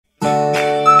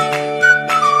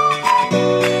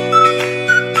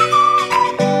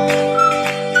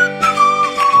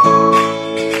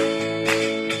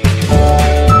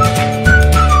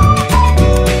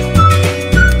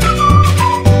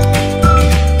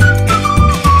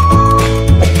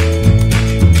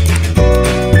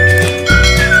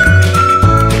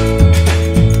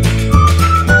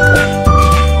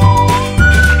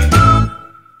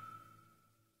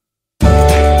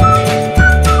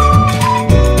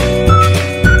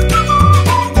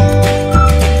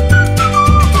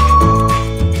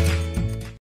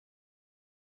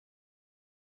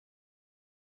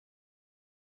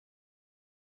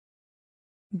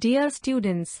Dear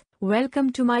students,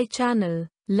 welcome to my channel,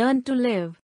 Learn to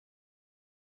Live.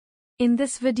 In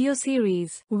this video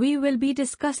series, we will be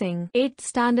discussing 8th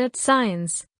Standard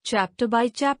Science, chapter by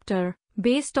chapter,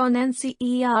 based on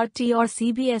NCERT or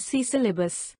CBSE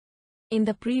syllabus. In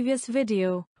the previous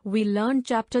video, we learned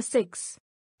chapter 6,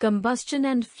 Combustion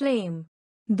and Flame.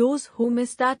 Those who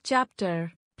missed that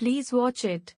chapter, please watch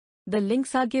it. The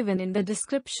links are given in the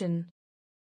description.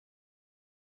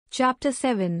 Chapter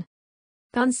 7,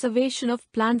 Conservation of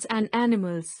Plants and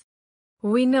Animals.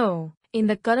 We know, in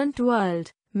the current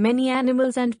world, many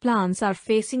animals and plants are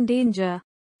facing danger.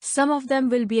 Some of them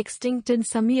will be extinct in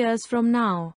some years from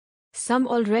now. Some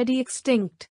already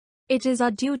extinct. It is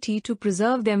our duty to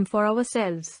preserve them for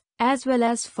ourselves, as well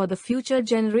as for the future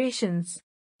generations.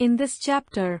 In this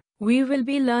chapter, we will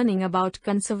be learning about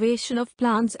conservation of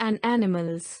plants and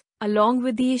animals, along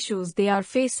with the issues they are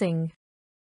facing.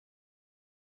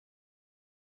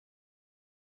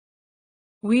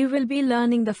 We will be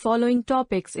learning the following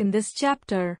topics in this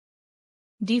chapter: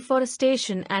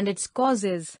 deforestation and its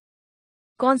causes,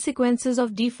 consequences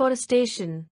of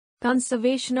deforestation,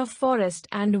 conservation of forest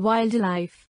and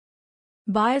wildlife,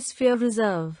 Biosphere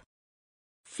Reserve,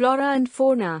 Flora and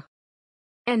Fauna,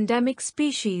 Endemic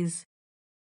Species,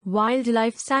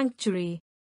 Wildlife Sanctuary,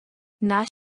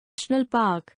 National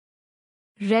Park,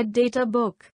 Red Data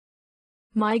Book,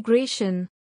 Migration,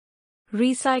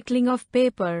 Recycling of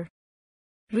Paper,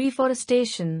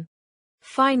 Reforestation.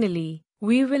 Finally,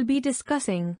 we will be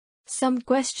discussing some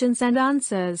questions and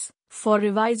answers for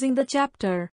revising the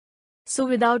chapter. So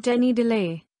without any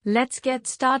delay, let's get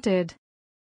started.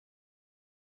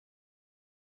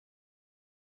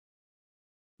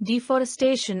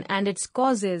 Deforestation and its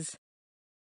causes.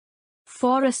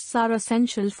 Forests are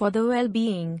essential for the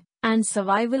well-being and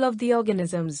survival of the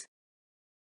organisms.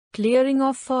 Clearing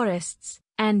of forests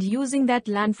and using that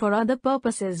land for other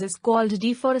purposes is called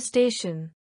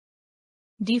deforestation.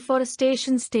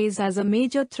 Deforestation stays as a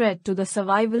major threat to the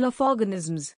survival of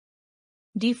organisms.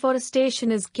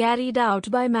 Deforestation is carried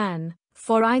out by man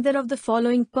for either of the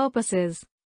following purposes: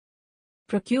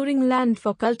 procuring land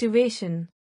for cultivation,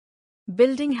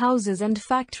 building houses and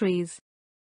factories,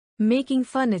 making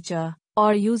furniture,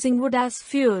 or using wood as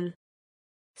fuel.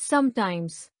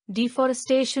 Sometimes,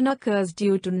 deforestation occurs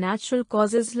due to natural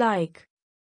causes like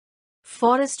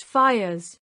forest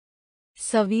fires,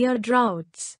 severe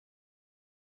droughts.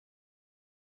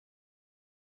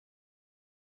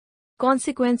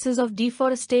 Consequences of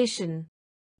deforestation.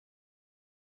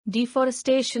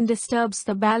 Deforestation disturbs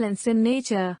the balance in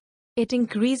nature. It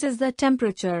increases the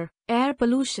temperature, air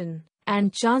pollution,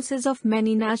 and chances of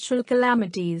many natural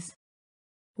calamities.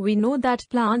 We know that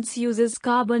plants uses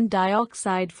carbon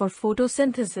dioxide for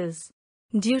photosynthesis.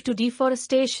 Due to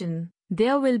deforestation,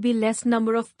 there will be less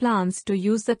number of plants to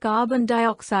use the carbon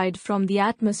dioxide from the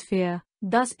atmosphere,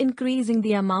 thus increasing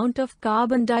the amount of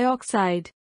carbon dioxide.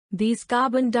 This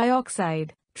carbon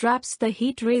dioxide traps the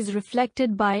heat rays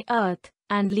reflected by Earth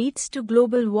and leads to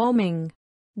global warming.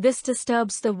 This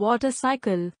disturbs the water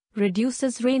cycle,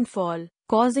 reduces rainfall,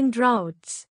 causing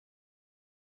droughts.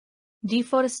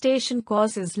 Deforestation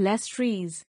causes less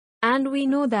trees, and we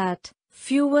know that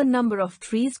fewer number of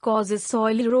trees causes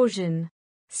soil erosion.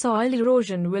 Soil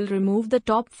erosion will remove the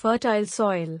top fertile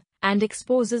soil and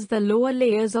exposes the lower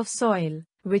layers of soil,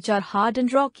 which are hard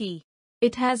and rocky.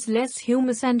 It has less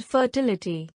humus and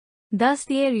fertility. Thus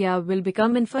the area will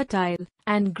become infertile,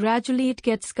 and gradually it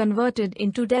gets converted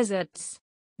into deserts.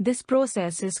 This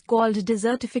process is called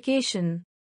desertification.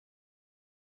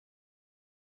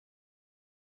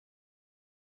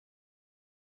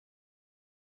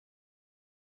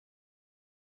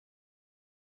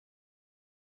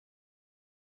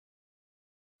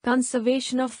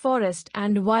 Conservation of forest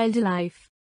and wildlife.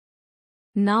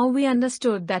 Now we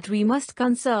understood that we must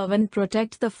conserve and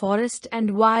protect the forest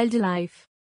and wildlife.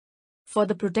 For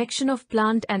the protection of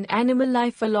plant and animal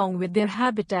life along with their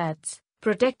habitats,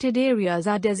 protected areas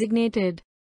are designated,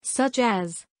 such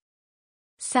as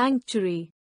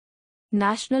Sanctuary,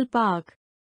 National Park,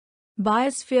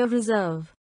 Biosphere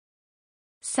Reserve.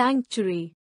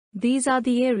 Sanctuary. These are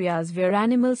the areas where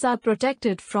animals are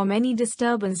protected from any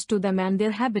disturbance to them and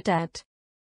their habitat.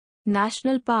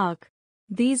 National Park.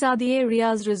 These are the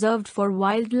areas reserved for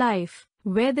wildlife,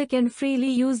 where they can freely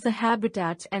use the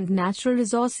habitats and natural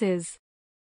resources.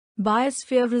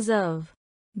 Biosphere Reserve.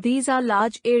 These are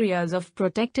large areas of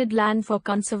protected land for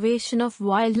conservation of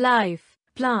wildlife,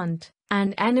 plant,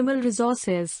 and animal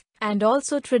resources, and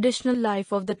also traditional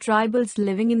life of the tribals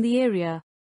living in the area.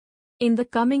 In the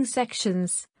coming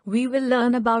sections, we will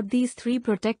learn about these three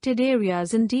protected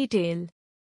areas in detail.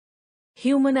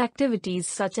 Human activities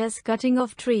such as cutting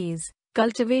of trees,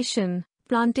 Cultivation,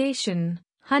 plantation,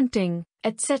 hunting,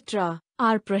 etc.,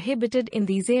 are prohibited in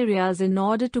these areas in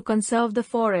order to conserve the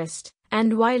forest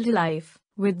and wildlife,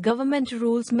 with government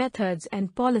rules, methods,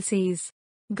 and policies.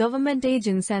 Government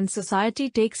agents and society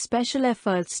take special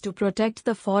efforts to protect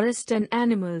the forest and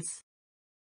animals.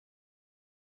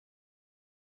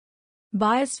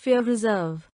 Biosphere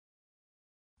Reserve.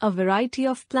 A variety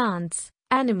of plants,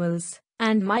 animals,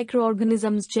 and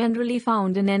microorganisms generally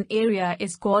found in an area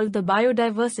is called the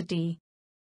biodiversity.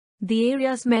 The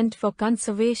areas meant for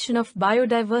conservation of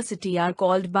biodiversity are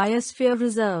called Biosphere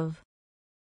Reserve.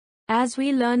 As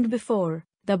we learned before,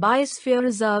 the Biosphere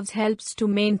Reserves helps to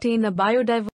maintain the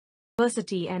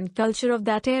biodiversity and culture of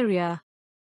that area.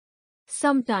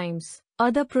 Sometimes,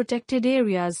 other protected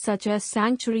areas such as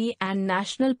sanctuary and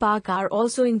national park are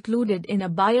also included in a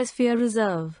Biosphere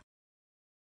Reserve.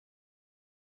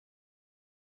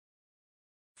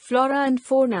 Flora and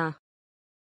Fauna.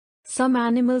 Some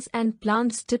animals and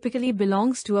plants typically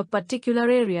belongs to a particular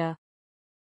area.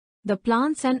 The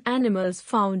plants and animals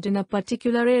found in a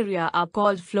particular area are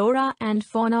called flora and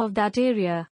fauna of that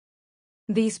area.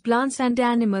 These plants and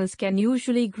animals can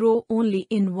usually grow only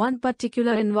in one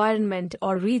particular environment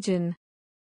or region.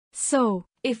 So,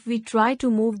 if we try to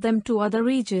move them to other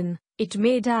region, it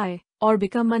may die or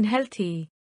become unhealthy.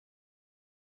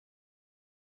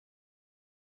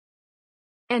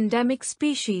 Endemic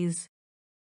species.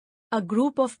 A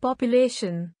group of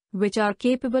population which are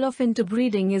capable of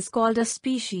interbreeding is called a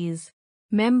species.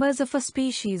 Members of a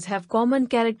species have common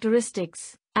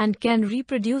characteristics and can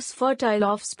reproduce fertile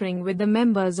offspring with the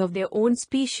members of their own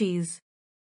species.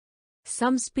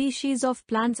 Some species of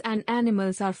plants and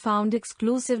animals are found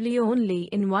exclusively only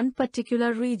in one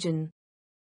particular region.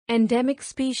 Endemic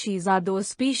species are those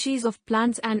species of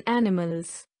plants and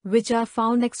animals which are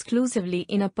found exclusively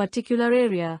in a particular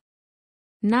area.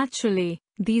 Naturally,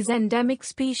 these endemic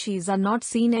species are not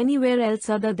seen anywhere else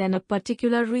other than a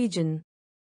particular region.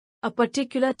 A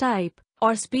particular type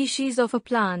or species of a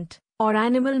plant or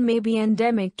animal may be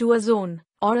endemic to a zone,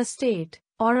 or a state,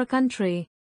 or a country.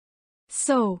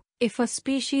 So, if a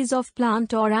species of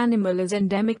plant or animal is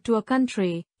endemic to a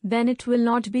country, then it will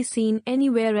not be seen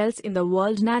anywhere else in the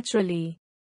world naturally.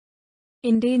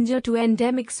 Danger to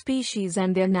endemic species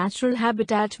and their natural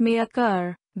habitat may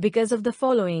occur because of the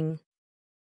following: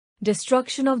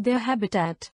 destruction of their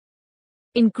habitat,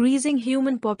 increasing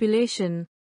human population,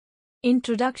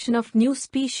 introduction of new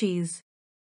species.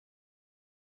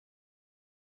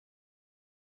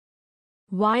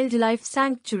 Wildlife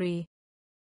sanctuary.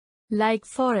 Like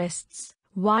forests,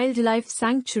 wildlife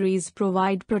sanctuaries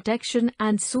provide protection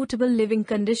and suitable living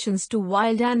conditions to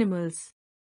wild animals.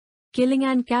 Killing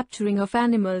and capturing of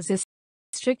animals is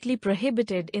strictly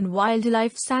prohibited in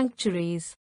wildlife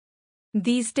sanctuaries.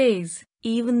 These days,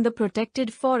 even the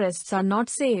protected forests are not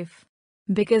safe,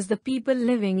 because the people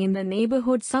living in the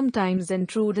neighborhood sometimes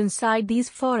intrude inside these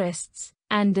forests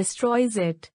and destroys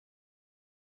it.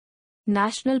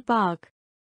 National Park.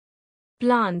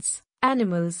 Plants,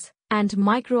 animals, and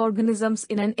microorganisms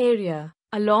in an area,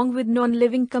 along with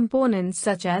non-living components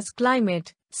such as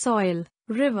climate, soil,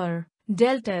 river,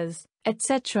 deltas,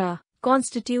 etc.,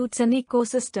 constitutes an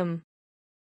ecosystem.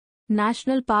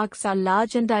 National parks are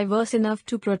large and diverse enough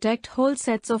to protect whole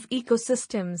sets of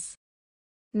ecosystems.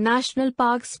 National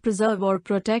parks preserve or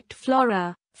protect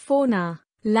flora, fauna,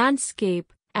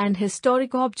 landscape, and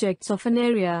historic objects of an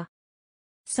area.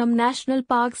 Some national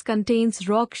parks contains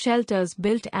rock shelters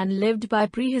built and lived by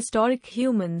prehistoric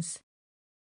humans.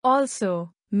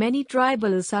 Also, many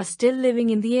tribals are still living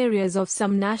in the areas of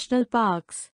some national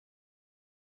parks.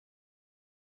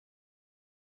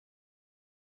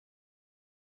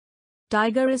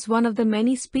 Tiger is one of the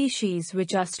many species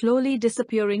which are slowly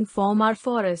disappearing from our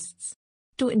forests.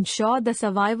 To ensure the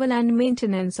survival and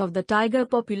maintenance of the tiger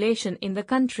population in the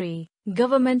country,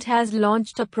 government has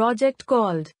launched a project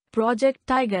called Project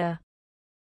Tiger.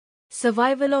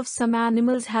 Survival of some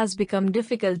animals has become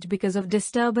difficult because of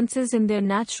disturbances in their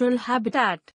natural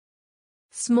habitat.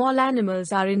 Small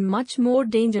animals are in much more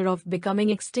danger of becoming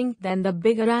extinct than the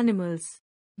bigger animals,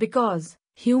 because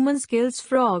humans kills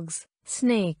frogs,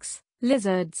 snakes,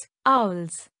 lizards,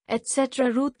 owls,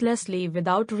 etc. ruthlessly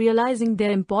without realizing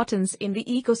their importance in the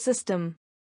ecosystem.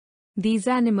 These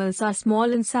animals are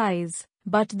small in size,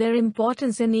 but their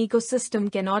importance in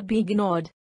ecosystem cannot be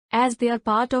ignored, as they are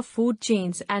part of food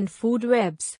chains and food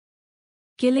webs.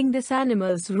 Killing these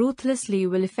animals ruthlessly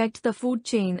will affect the food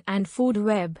chain and food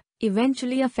web,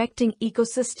 eventually affecting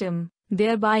ecosystem,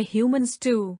 thereby humans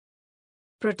too.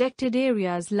 Protected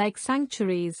areas like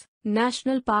sanctuaries,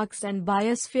 national parks and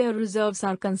biosphere reserves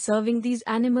are conserving these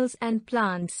animals and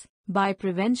plants. by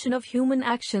prevention of human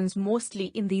actions mostly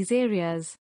in these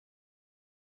areas.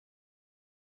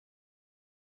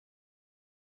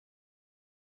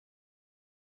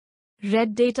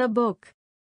 Red Data Book.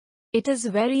 It is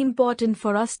very important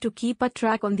for us to keep a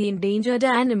track on the endangered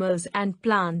animals and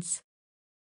plants.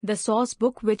 The source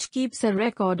book which keeps a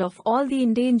record of all the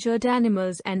endangered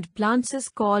animals and plants is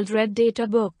called Red Data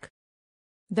Book.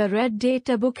 The Red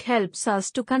Data Book helps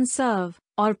us to conserve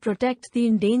or protect the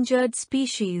endangered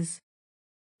species.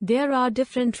 There are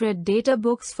different Red Data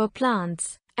Books for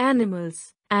plants,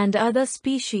 animals, and other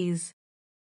species.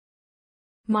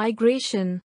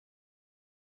 Migration.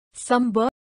 Some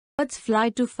birds fly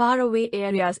to faraway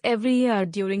areas every year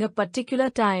during a particular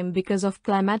time because of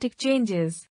climatic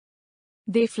changes.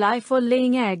 They fly for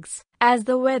laying eggs, as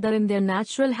the weather in their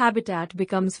natural habitat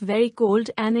becomes very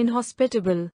cold and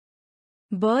inhospitable.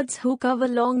 Birds who cover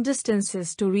long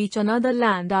distances to reach another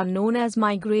land are known as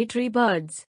migratory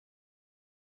birds.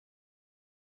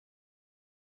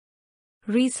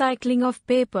 Recycling of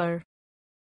paper.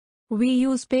 We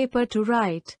use paper to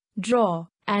write, draw,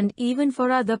 and even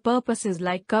for other purposes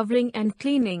like covering and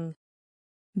cleaning.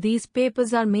 These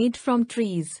papers are made from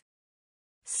trees.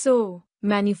 So,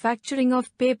 manufacturing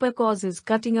of paper causes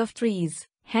cutting of trees,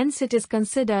 hence it is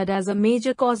considered as a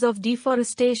major cause of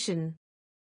deforestation.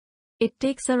 It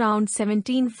takes around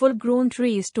 17 full-grown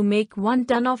trees to make 1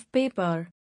 ton of paper.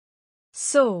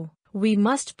 So, we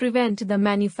must prevent the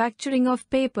manufacturing of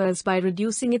papers by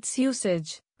reducing its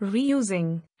usage,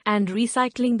 reusing, and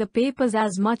recycling the papers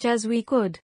as much as we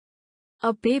could.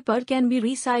 A paper can be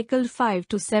recycled 5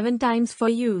 to 7 times for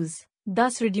use,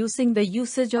 thus reducing the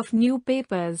usage of new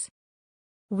papers.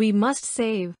 We must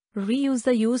save, reuse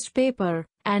the used paper,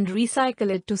 and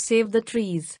recycle it to save the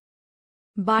trees.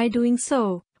 By doing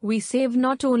so, we save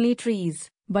not only trees,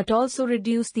 but also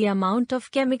reduce the amount of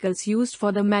chemicals used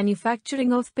for the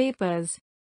manufacturing of papers.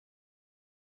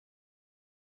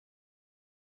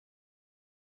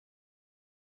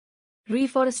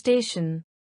 Reforestation.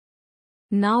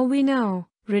 Now we know,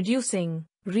 reducing,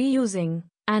 reusing,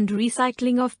 and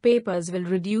recycling of papers will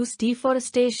reduce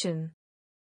deforestation.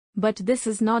 But this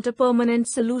is not a permanent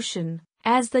solution,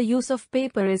 as the use of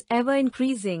paper is ever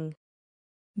increasing.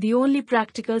 The only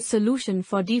practical solution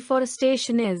for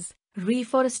deforestation is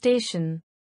reforestation.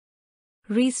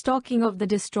 Restocking of the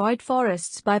destroyed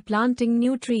forests by planting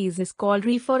new trees is called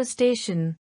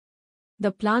reforestation.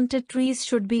 The planted trees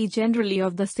should be generally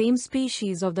of the same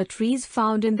species of the trees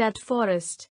found in that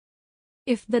forest.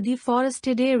 If the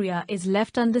deforested area is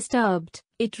left undisturbed,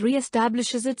 it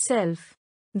re-establishes itself.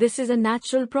 This is a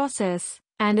natural process,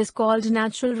 and is called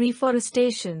natural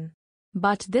reforestation.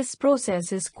 But this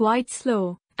process is quite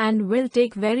slow, and will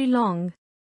take very long.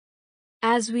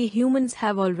 As we humans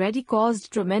have already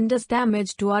caused tremendous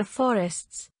damage to our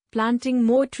forests, planting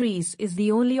more trees is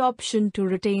the only option to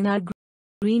retain our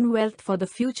green wealth for the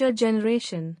future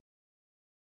generation.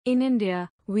 In India,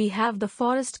 we have the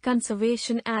Forest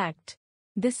Conservation Act.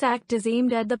 This act is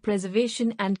aimed at the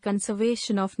preservation and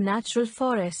conservation of natural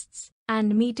forests,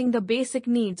 and meeting the basic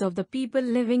needs of the people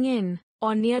living in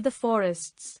or near the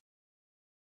forests.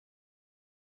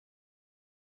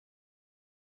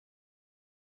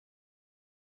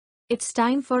 It's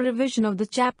time for revision of the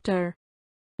chapter.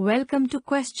 Welcome to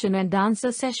question and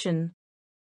answer session.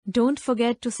 Don't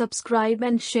forget to subscribe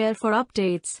and share for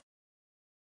updates.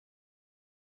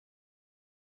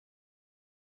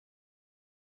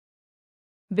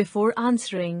 Before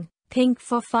answering, think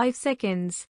for 5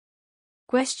 seconds.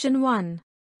 Question 1.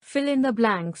 Fill in the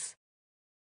blanks.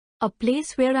 A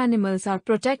place where animals are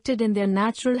protected in their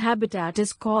natural habitat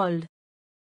is called.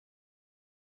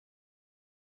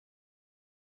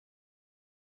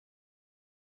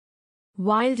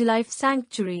 Wildlife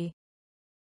sanctuary.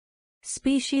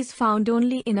 Species found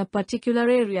only in a particular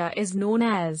area is known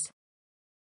as.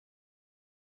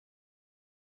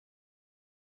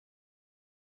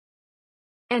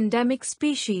 Endemic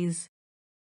species.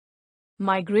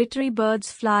 Migratory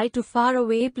birds fly to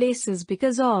faraway places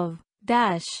because of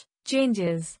dash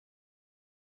changes.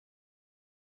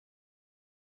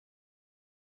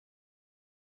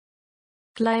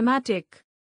 Climatic.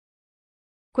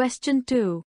 Question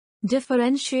 2.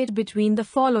 Differentiate between the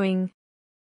following: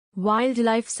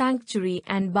 Wildlife Sanctuary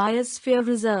and Biosphere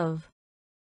Reserve.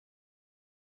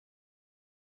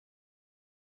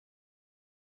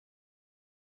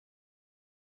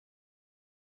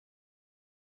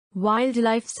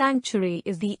 Wildlife sanctuary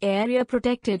is the area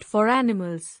protected for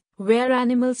animals, where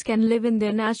animals can live in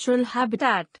their natural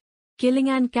habitat. Killing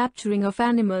and capturing of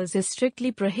animals is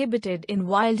strictly prohibited in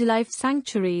wildlife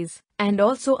sanctuaries, and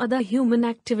also other human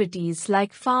activities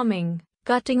like farming,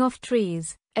 cutting of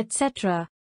trees, etc.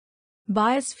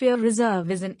 Biosphere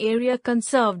Reserve is an area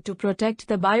conserved to protect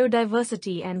the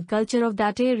biodiversity and culture of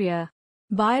that area.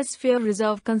 Biosphere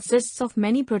Reserve consists of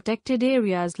many protected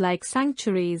areas like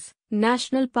sanctuaries,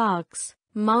 national parks,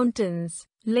 mountains,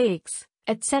 lakes,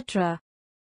 etc.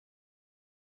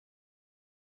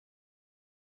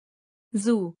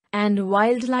 Zoo and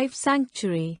Wildlife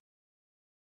Sanctuary.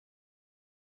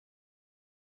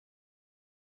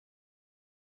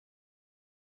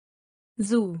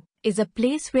 Zoo is a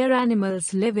place where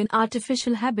animals live in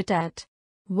artificial habitat.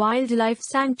 Wildlife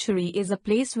sanctuary is a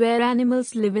place where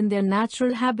animals live in their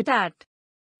natural habitat.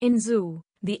 In zoo,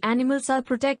 the animals are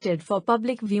protected for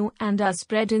public view and are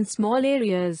spread in small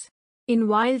areas. In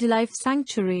wildlife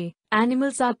sanctuary,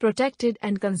 animals are protected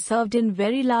and conserved in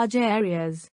very large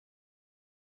areas.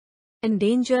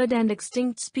 Endangered and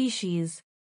extinct species.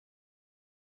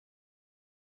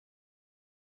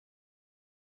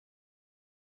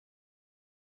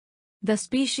 The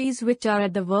species which are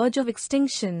at the verge of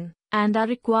extinction and are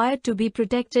required to be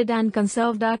protected and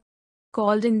conserved are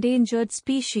called endangered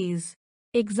species.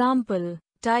 Example,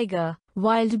 tiger,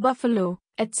 wild buffalo,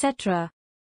 etc.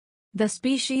 The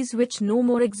species which no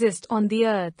more exist on the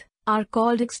earth are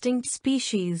called extinct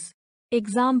species.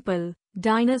 Example,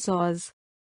 dinosaurs.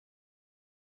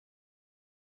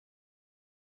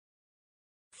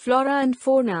 Flora and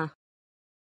fauna.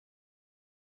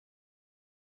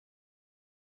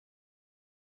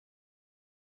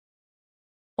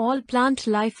 All plant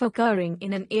life occurring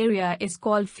in an area is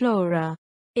called flora.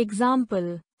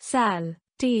 Example, sal,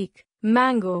 teak,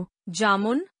 mango,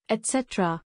 jamun,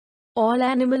 etc. All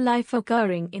animal life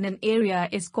occurring in an area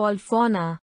is called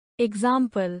fauna.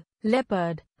 Example,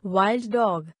 leopard, wild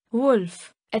dog,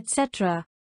 wolf, etc.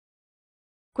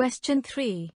 Question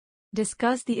 3.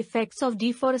 Discuss the effects of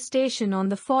deforestation on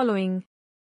the following.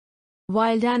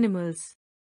 Wild animals.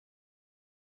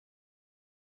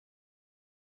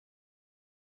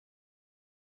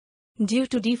 Due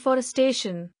to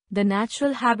deforestation, the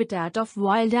natural habitat of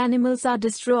wild animals are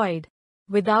destroyed.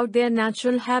 Without their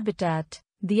natural habitat,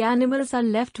 the animals are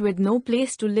left with no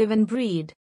place to live and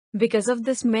breed. Because of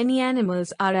this, many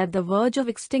animals are at the verge of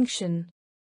extinction.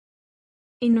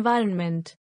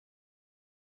 Environment.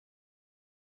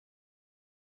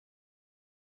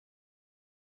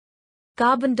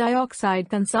 Carbon dioxide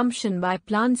consumption by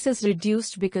plants is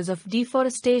reduced because of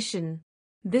deforestation.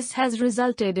 This has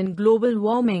resulted in global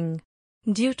warming.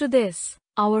 Due to this,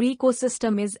 our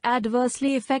ecosystem is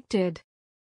adversely affected.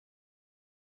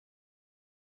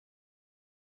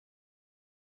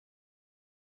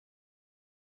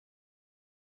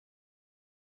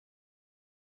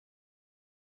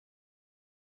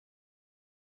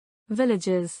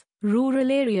 Villages,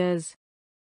 rural areas.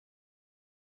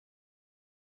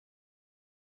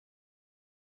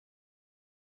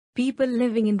 People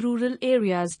living in rural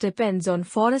areas depends on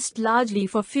forest largely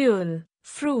for fuel,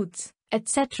 fruits,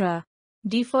 etc.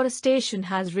 Deforestation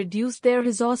has reduced their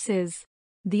resources.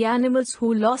 The animals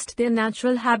who lost their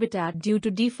natural habitat due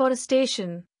to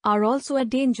deforestation are also a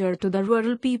danger to the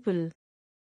rural people.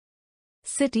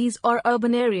 Cities or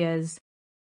urban areas.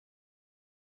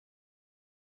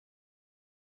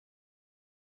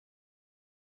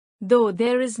 Though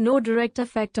there is no direct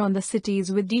effect on the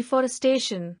cities with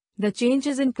deforestation, the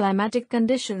changes in climatic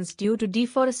conditions due to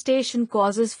deforestation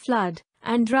causes flood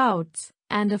and droughts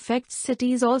and affects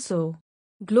cities also.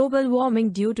 Global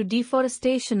warming due to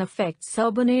deforestation affects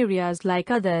urban areas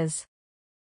like others.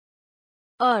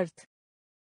 Earth.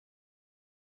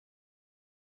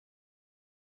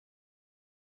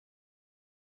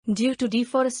 Due to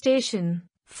deforestation,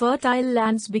 fertile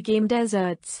lands became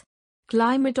deserts.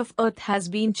 Climate of Earth has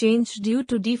been changed due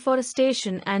to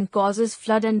deforestation and causes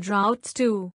flood and droughts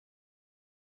too.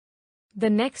 The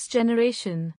next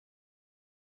generation.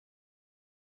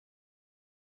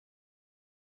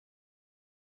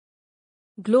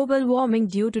 Global warming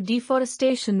due to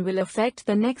deforestation will affect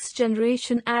the next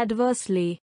generation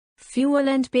adversely. Fuel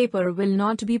and paper will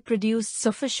not be produced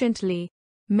sufficiently.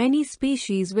 Many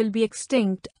species will be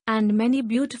extinct, and many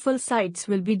beautiful sites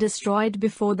will be destroyed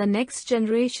before the next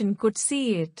generation could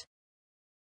see it.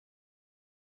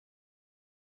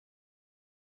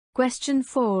 Question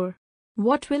 4.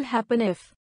 What will happen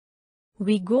if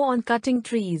we go on cutting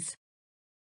trees?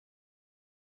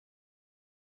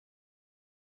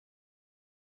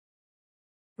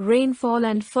 Rainfall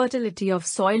and fertility of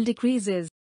soil decreases,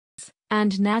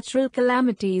 and natural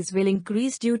calamities will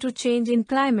increase due to change in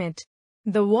climate.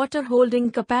 The water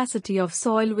holding capacity of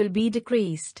soil will be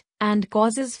decreased, and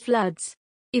causes floods.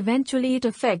 Eventually it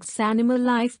affects animal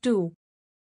life too.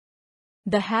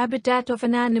 The habitat of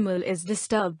an animal is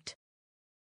disturbed.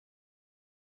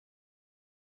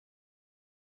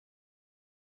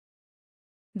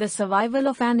 The survival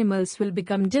of animals will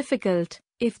become difficult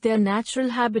if their natural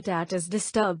habitat is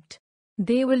disturbed.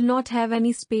 They will not have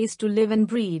any space to live and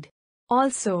breed.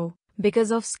 Also,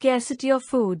 because of scarcity of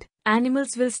food,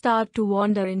 animals will start to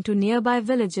wander into nearby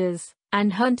villages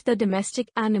and hunt the domestic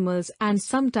animals and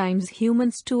sometimes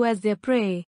humans too as their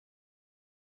prey.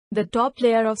 The top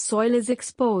layer of soil is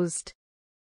exposed.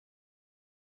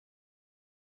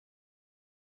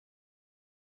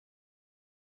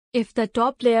 If the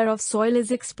top layer of soil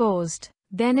is exposed,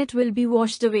 then it will be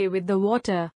washed away with the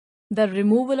water. The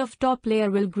removal of top layer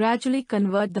will gradually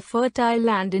convert the fertile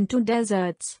land into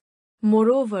deserts.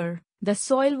 Moreover, the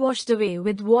soil washed away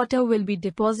with water will be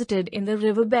deposited in the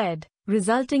riverbed,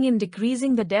 resulting in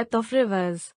decreasing the depth of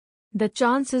rivers. The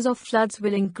chances of floods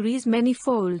will increase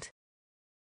manyfold.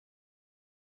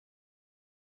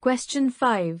 Question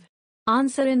 5.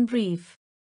 Answer in brief.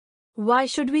 Why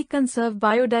should we conserve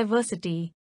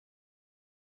biodiversity?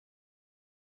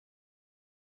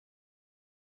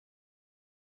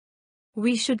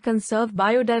 We should conserve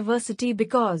biodiversity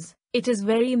because it is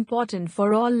very important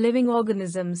for all living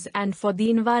organisms and for the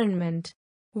environment.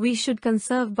 We should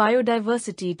conserve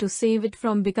biodiversity to save it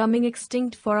from becoming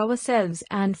extinct for ourselves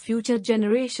and future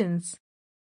generations.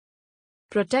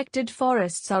 Protected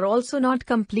forests are also not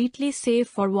completely safe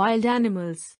for wild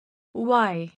animals.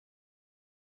 Why?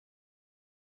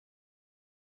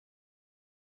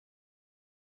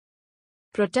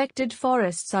 Protected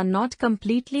forests are not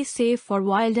completely safe for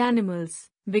wild animals,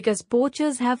 because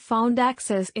poachers have found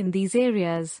access in these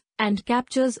areas, and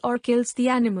captures or kills the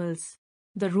animals.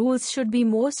 The rules should be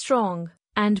more strong,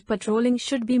 and patrolling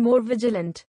should be more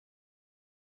vigilant.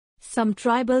 Some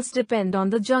tribals depend on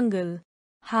the jungle.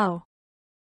 How?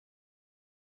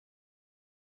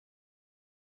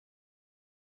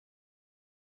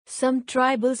 Some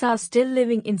tribals are still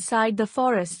living inside the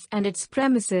forests and its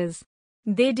premises.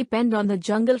 They depend on the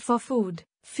jungle for food,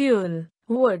 fuel,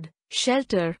 wood,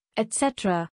 shelter,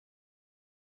 etc.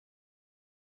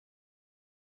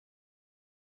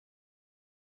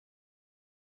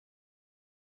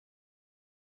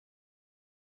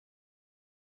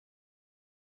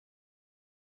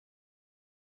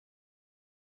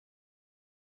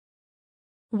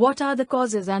 What are the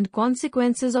causes and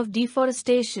consequences of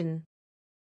deforestation?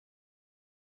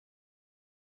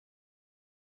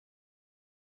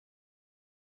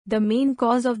 The main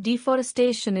cause of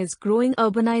deforestation is growing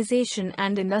urbanization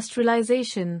and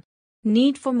industrialization.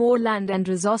 Need for more land and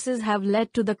resources have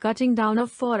led to the cutting down of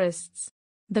forests.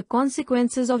 The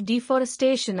consequences of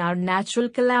deforestation are natural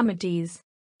calamities.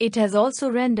 It has also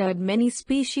rendered many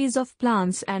species of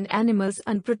plants and animals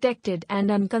unprotected and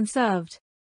unconserved.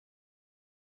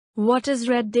 What is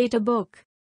Red Data Book?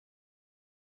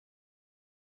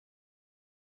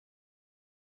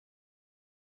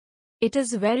 It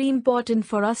is very important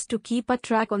for us to keep a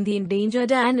track on the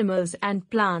endangered animals and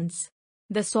plants.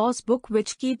 The source book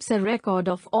which keeps a record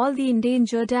of all the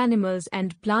endangered animals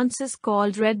and plants is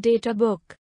called Red Data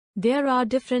Book. There are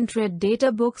different Red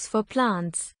Data books for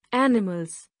plants,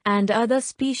 animals, and other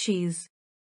species.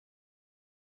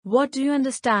 What do you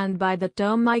understand by the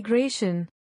term migration?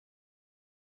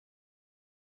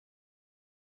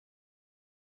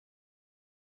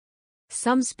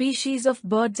 Some species of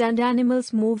birds and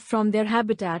animals move from their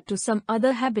habitat to some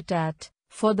other habitat,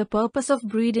 for the purpose of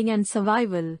breeding and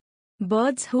survival.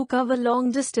 Birds who cover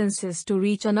long distances to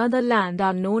reach another land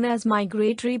are known as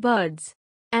migratory birds.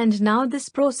 And now this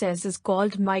process is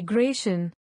called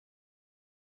migration.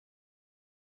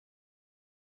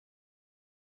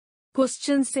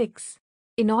 Question 6.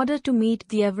 In order to meet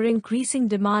the ever-increasing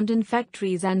demand in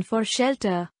factories and for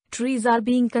shelter, trees are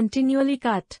being continually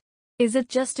cut. Is it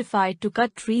justified to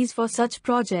cut trees for such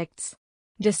projects?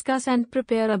 Discuss and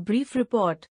prepare a brief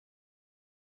report.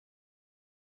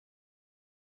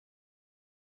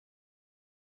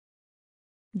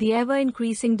 The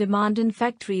ever-increasing demand in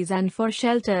factories and for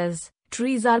shelters,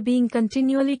 trees are being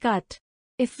continually cut.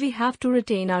 If we have to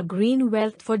retain our green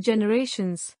wealth for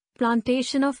generations,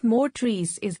 plantation of more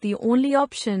trees is the only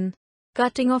option.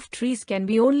 Cutting of trees can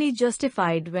be only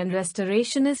justified when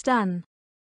restoration is done.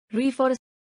 Reforestation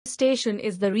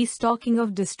is the restocking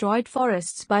of destroyed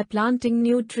forests by planting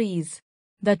new trees.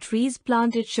 The trees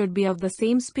planted should be of the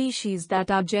same species that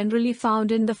are generally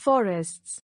found in the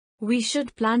forests. We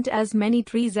should plant as many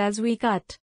trees as we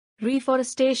cut.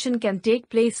 Reforestation can take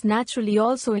place naturally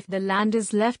also if the land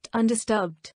is left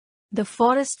undisturbed. The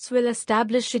forests will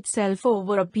establish itself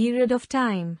over a period of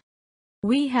time.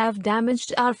 We have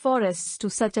damaged our forests to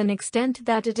such an extent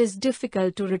that it is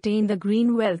difficult to retain the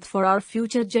green wealth for our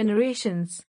future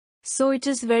generations. So it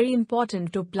is very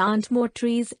important to plant more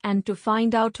trees and to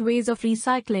find out ways of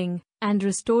recycling, and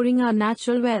restoring our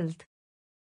natural wealth.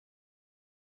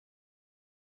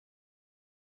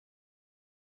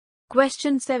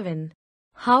 Question 7.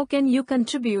 How can you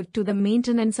contribute to the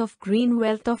maintenance of green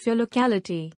wealth of your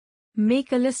locality?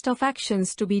 Make a list of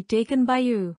actions to be taken by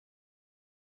you.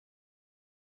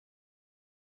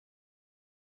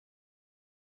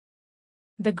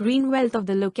 The green wealth of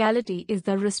the locality is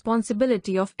the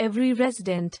responsibility of every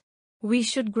resident. We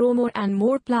should grow more and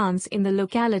more plants in the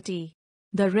locality.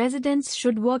 The residents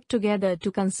should work together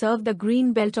to conserve the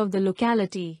green belt of the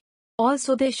locality.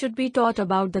 Also, they should be taught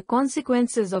about the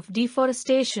consequences of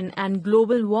deforestation and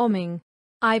global warming.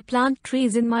 I plant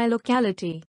trees in my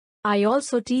locality. I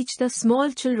also teach the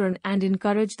small children and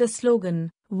encourage the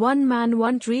slogan, "One man,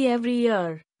 one tree every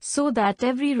year," so that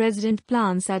every resident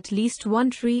plants at least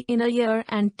one tree in a year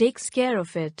and takes care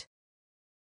of it.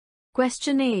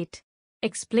 Question 8.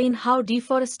 Explain how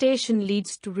deforestation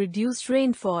leads to reduced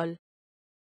rainfall.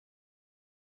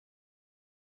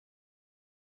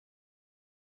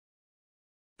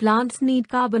 Plants need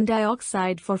carbon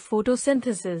dioxide for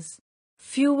photosynthesis.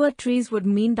 Fewer trees would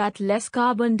mean that less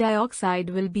carbon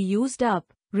dioxide will be used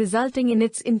up, resulting in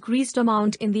its increased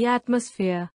amount in the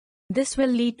atmosphere. This will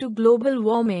lead to global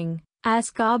warming, as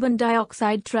carbon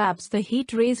dioxide traps the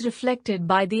heat rays reflected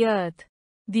by the Earth.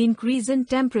 The increase in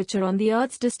temperature on the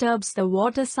Earth disturbs the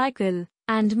water cycle,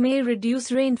 and may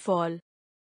reduce rainfall.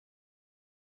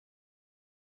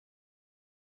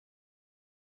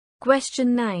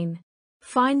 Question 9.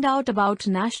 Find out about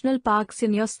national parks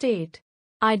in your state.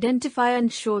 Identify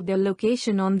and show their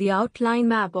location on the outline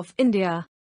map of India.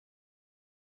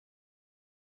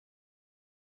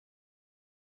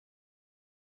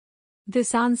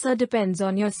 This answer depends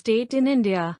on your state in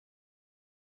India.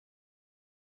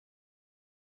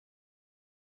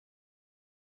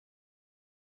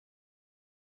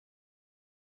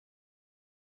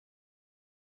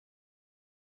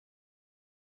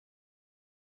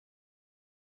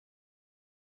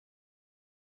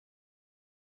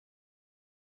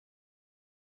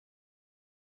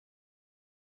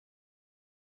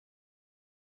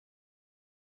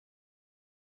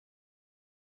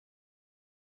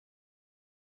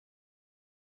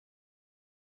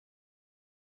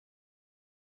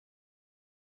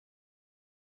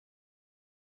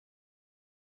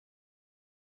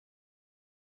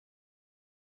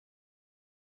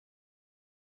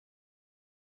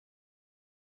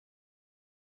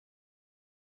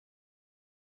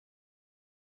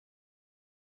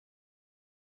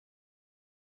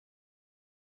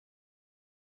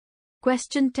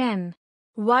 Question 10.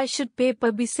 Why should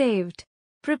paper be saved?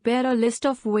 Prepare a list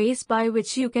of ways by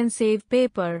which you can save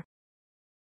paper.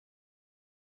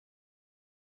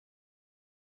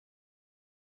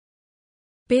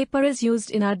 Paper is used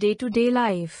in our day-to-day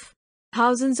life.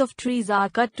 Thousands of trees are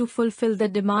cut to fulfill the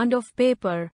demand of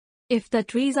paper. If the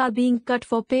trees are being cut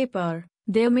for paper,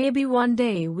 there may be one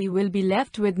day we will be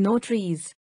left with no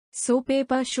trees. So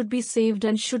paper should be saved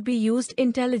and should be used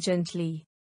intelligently.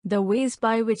 The ways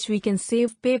by which we can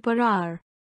save paper are: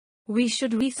 we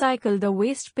should recycle the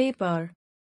waste paper.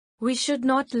 We should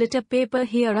not litter paper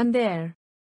here and there.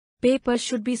 Paper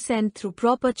should be sent through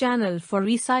proper channel for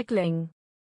recycling.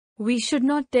 We should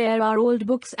not tear our old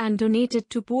books and donate it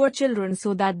to poor children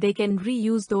so that they can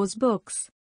reuse those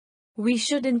books. We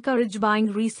should encourage buying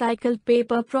recycled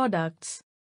paper products.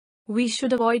 We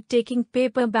should avoid taking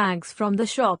paper bags from the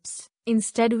shops.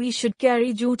 Instead, we should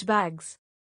carry jute bags.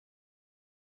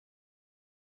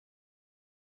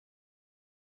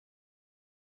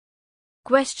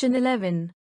 Question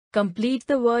 11. Complete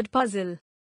the word puzzle.